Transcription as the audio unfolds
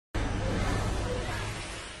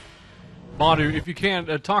Manu, if you can,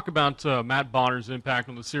 talk about Matt Bonner's impact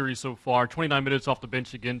on the series so far. 29 minutes off the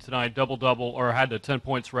bench again tonight, double-double, or had 10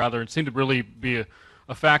 points rather, and seemed to really be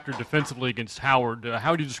a factor defensively against Howard. How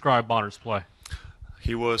would you describe Bonner's play?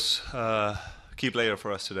 He was a key player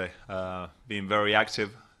for us today, being very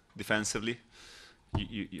active defensively.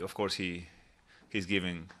 Of course, he's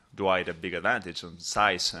giving Dwight a big advantage on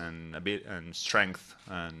size and strength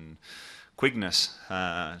and quickness.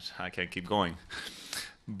 I can't keep going.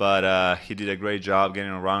 But he did a great job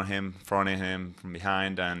getting around him, fronting him from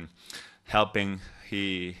behind, and helping.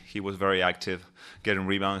 He was very active, getting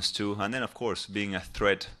rebounds too, and then of course being a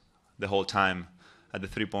threat the whole time at the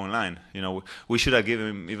three-point line. You know, we should have given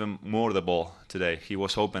him even more the ball today. He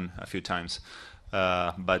was open a few times,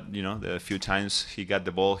 but you know, the few times he got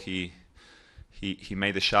the ball, he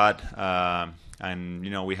made the shot. And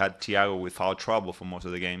you know, we had Thiago with foul trouble for most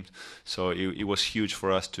of the games, so it was huge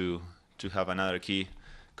for us to have another key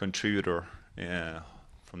contributor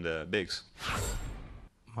from the bigs.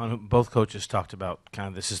 Both coaches talked about kind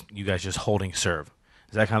of this is you guys just holding serve.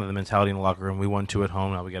 Is that kind of the mentality in the locker room? We won 2 at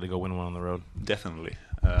home, now we got to go win 1 on the road. Definitely.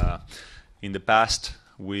 In the past,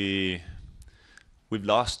 we've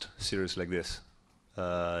lost series like this.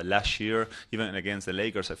 Last year, even against the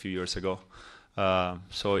Lakers a few years ago.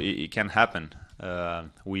 So it can happen.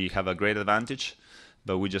 We have a great advantage,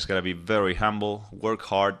 but we just gotta be very humble, work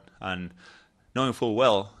hard, and knowing full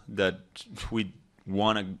well that we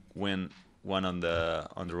want to win 1 on the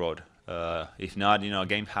road. If not, you know,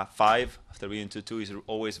 game 5 after being 2-2 is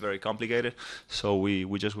always very complicated. So we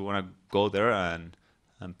just want to go there and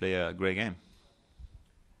play a great game.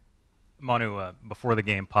 Manu, before the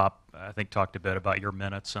game, Pop, I think talked a bit about your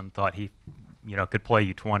minutes and thought he, you know, could play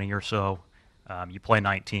you 20 or so. You play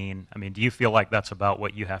 19. I mean, do you feel like that's about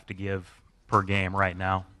what you have to give per game right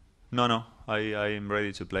now? No. I am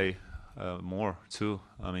ready to play more too.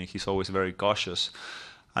 I mean, he's always very cautious.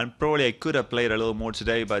 And probably I could have played a little more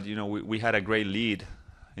today, but you know, we had a great lead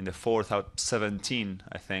in the 4th out 17,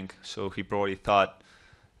 I think. So he probably thought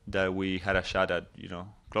that we had a shot at, you know,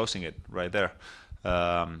 closing it right there.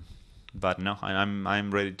 But no,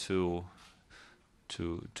 I'm ready to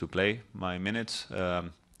play my minutes.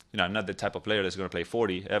 You know, I'm not the type of player that's going to play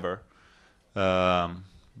 40 ever.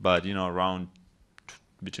 But you know, around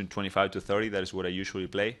between 25 to 30, that is what I usually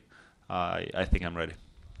play. I think I'm ready.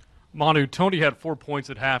 Manu, Tony had 4 points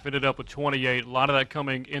at half, ended up with 28. A lot of that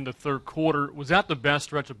coming in the third quarter. Was that the best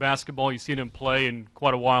stretch of basketball you've seen him play in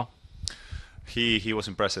quite a while? He was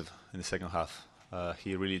impressive in the second half.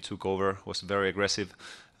 He really took over, was very aggressive,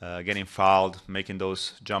 getting fouled, making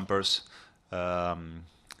those jumpers.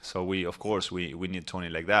 So of course we need Tony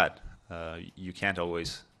like that. You can't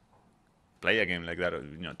always play a game like that,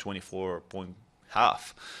 you know, 24-point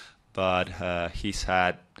half. But he's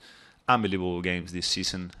had unbelievable games this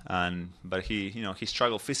season, but he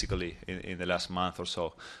struggled physically in the last month or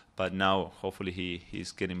so. But now hopefully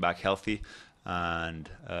he's getting back healthy, and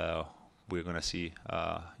we're gonna see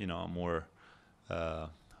you know, a more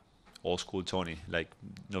old school Tony, like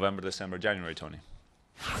November, December, January Tony.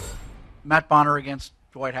 Matt Bonner against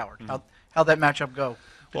Dwight Howard. Mm-hmm. How'd that matchup go?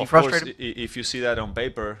 Well, of course, if you see that on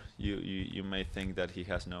paper, you may think that he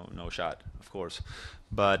has no shot, of course.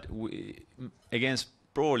 But against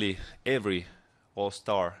probably every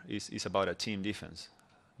all-star is about a team defense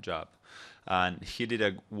job. And he did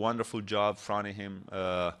a wonderful job fronting him,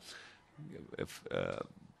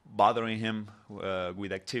 bothering him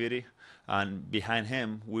with activity. And behind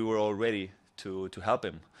him, we were all ready to help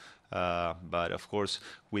him. But of course,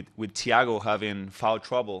 with Thiago having foul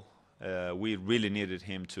trouble, we really needed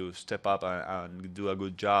him to step up and do a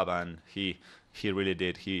good job, and he really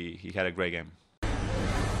did. He had a great game.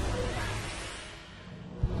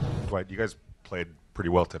 Dwight, you guys played pretty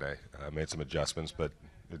well today, made some adjustments, but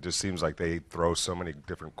it just seems like they throw so many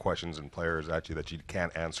different questions and players at you that you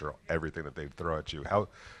can't answer everything that they throw at you. How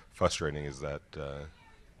frustrating is that,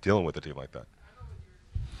 dealing with a team like that?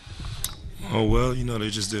 Oh, well, you know, they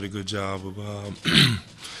just did a good job of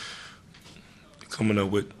coming up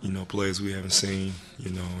with, you know, plays we haven't seen,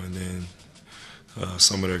 you know, and then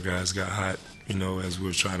some of their guys got hot, you know, as we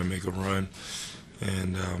were trying to make a run,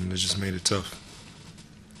 and they just made it tough.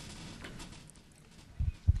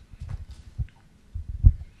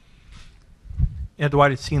 Yeah,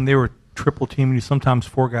 Dwight, it seemed they were triple teaming you, sometimes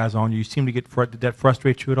 4 guys on you. You seem to get, did that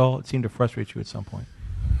frustrate you at all? It seemed to frustrate you at some point.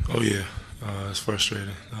 Oh, yeah, it's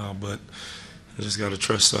frustrating, but I just got to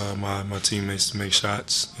trust my teammates to make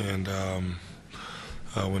shots, and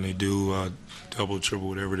when they do double, triple,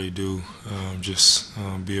 whatever they do, just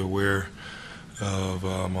be aware of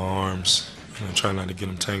my arms, try not to get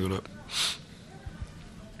them tangled up.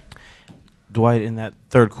 Dwight, in that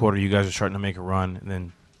third quarter, you guys are starting to make a run, and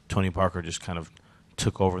then Tony Parker just kind of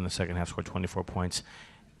took over in the second half, scored 24 points.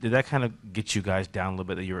 Did that kind of get you guys down a little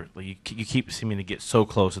bit? That you keep seeming to get so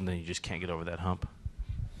close, and then you just can't get over that hump.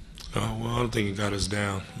 Well, I don't think it got us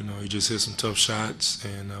down. He just hit some tough shots,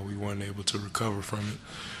 and we weren't able to recover from it.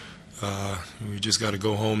 We just got to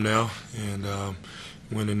go home now and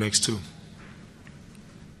win the next two.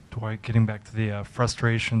 Dwight, getting back to the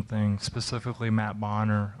frustration thing, specifically Matt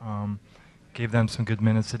Bonner, gave them some good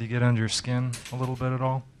minutes. Did he get under your skin a little bit at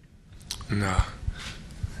all? Nah.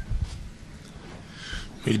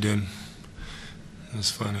 He didn't.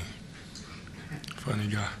 It's funny. Funny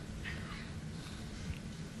guy.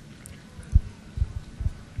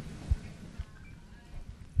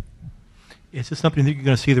 Is this something that you're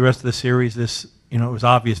going to see the rest of the series? It was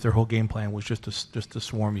obvious their whole game plan was just to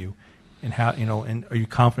swarm you, and and are you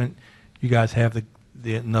confident you guys have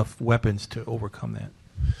the enough weapons to overcome that?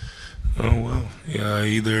 Oh well, yeah.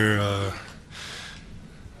 Either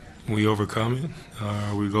we overcome it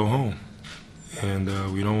or we go home, and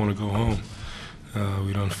we don't want to go home.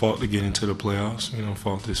 We don't fought to get into the playoffs. We don't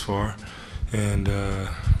fought this far, and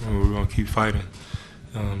we're going to keep fighting.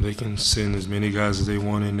 They can send as many guys as they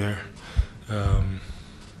want in there.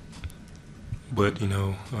 But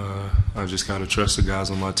I just got to trust the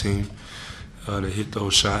guys on my team to hit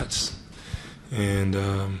those shots, and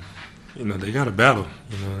they got to battle.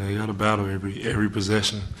 They got to battle every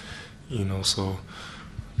possession. So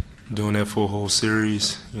doing that for a whole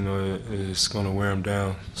series, it's going to wear them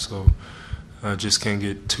down. So I just can't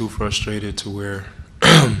get too frustrated to where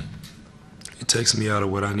it takes me out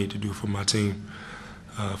of what I need to do for my team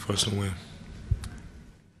for us to win.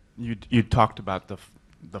 You talked about the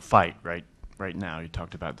fight right now. You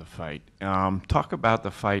talked about the fight. Talk about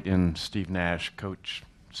the fight in Steve Nash. Coach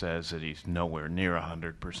says that he's nowhere near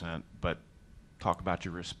 100%, but talk about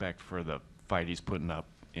your respect for the fight he's putting up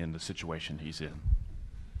in the situation he's in.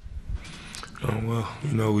 Well,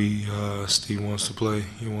 Steve wants to play.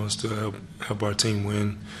 He wants to help our team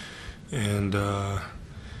win, and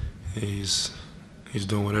he's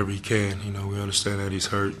doing whatever he can. We understand that he's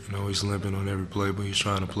hurt. He's limping on every play, but he's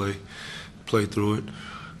trying to play through it.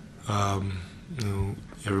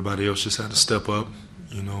 Everybody else just had to step up,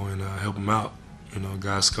 and help him out.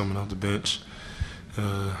 Guys coming off the bench,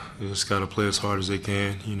 they just got to play as hard as they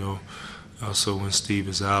can. So when Steve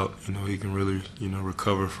is out, he can really,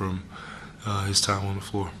 recover from his time on the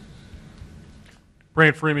floor.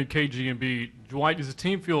 Brand Freeman, KGMB. Dwight, does the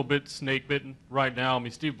team feel a bit snake-bitten right now? I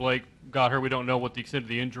mean, Steve Blake got hurt. We don't know what the extent of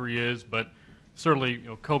the injury is, but certainly,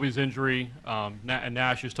 Kobe's injury, and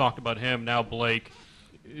Nash has talked about him, now Blake.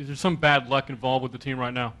 Is there some bad luck involved with the team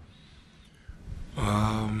right now?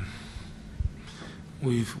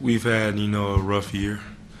 We've had, a rough year,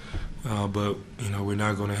 but, we're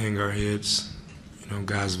not going to hang our heads.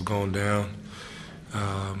 Guys have gone down.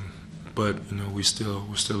 But we're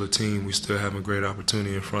still a team. We still have a great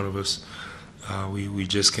opportunity in front of us. We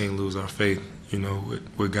just can't lose our faith.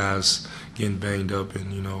 With guys getting banged up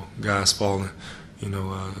and guys falling.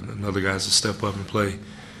 Another guys to step up and play.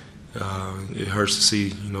 It hurts to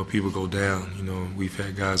see people go down. We've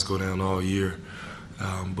had guys go down all year,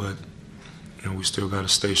 but we still got to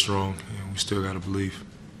stay strong and we still got to believe.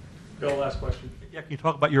 Bill, last question. Yeah, can you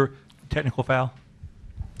talk about your technical foul?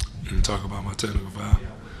 And talk about my technical foul. Yeah.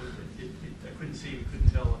 I couldn't see, couldn't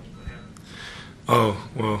tell what happened. Oh,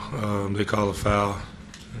 well, they call a foul.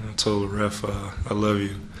 And I told the ref, I love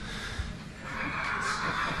you.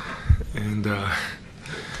 And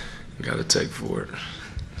got a take for it.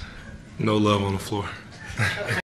 No love on the floor.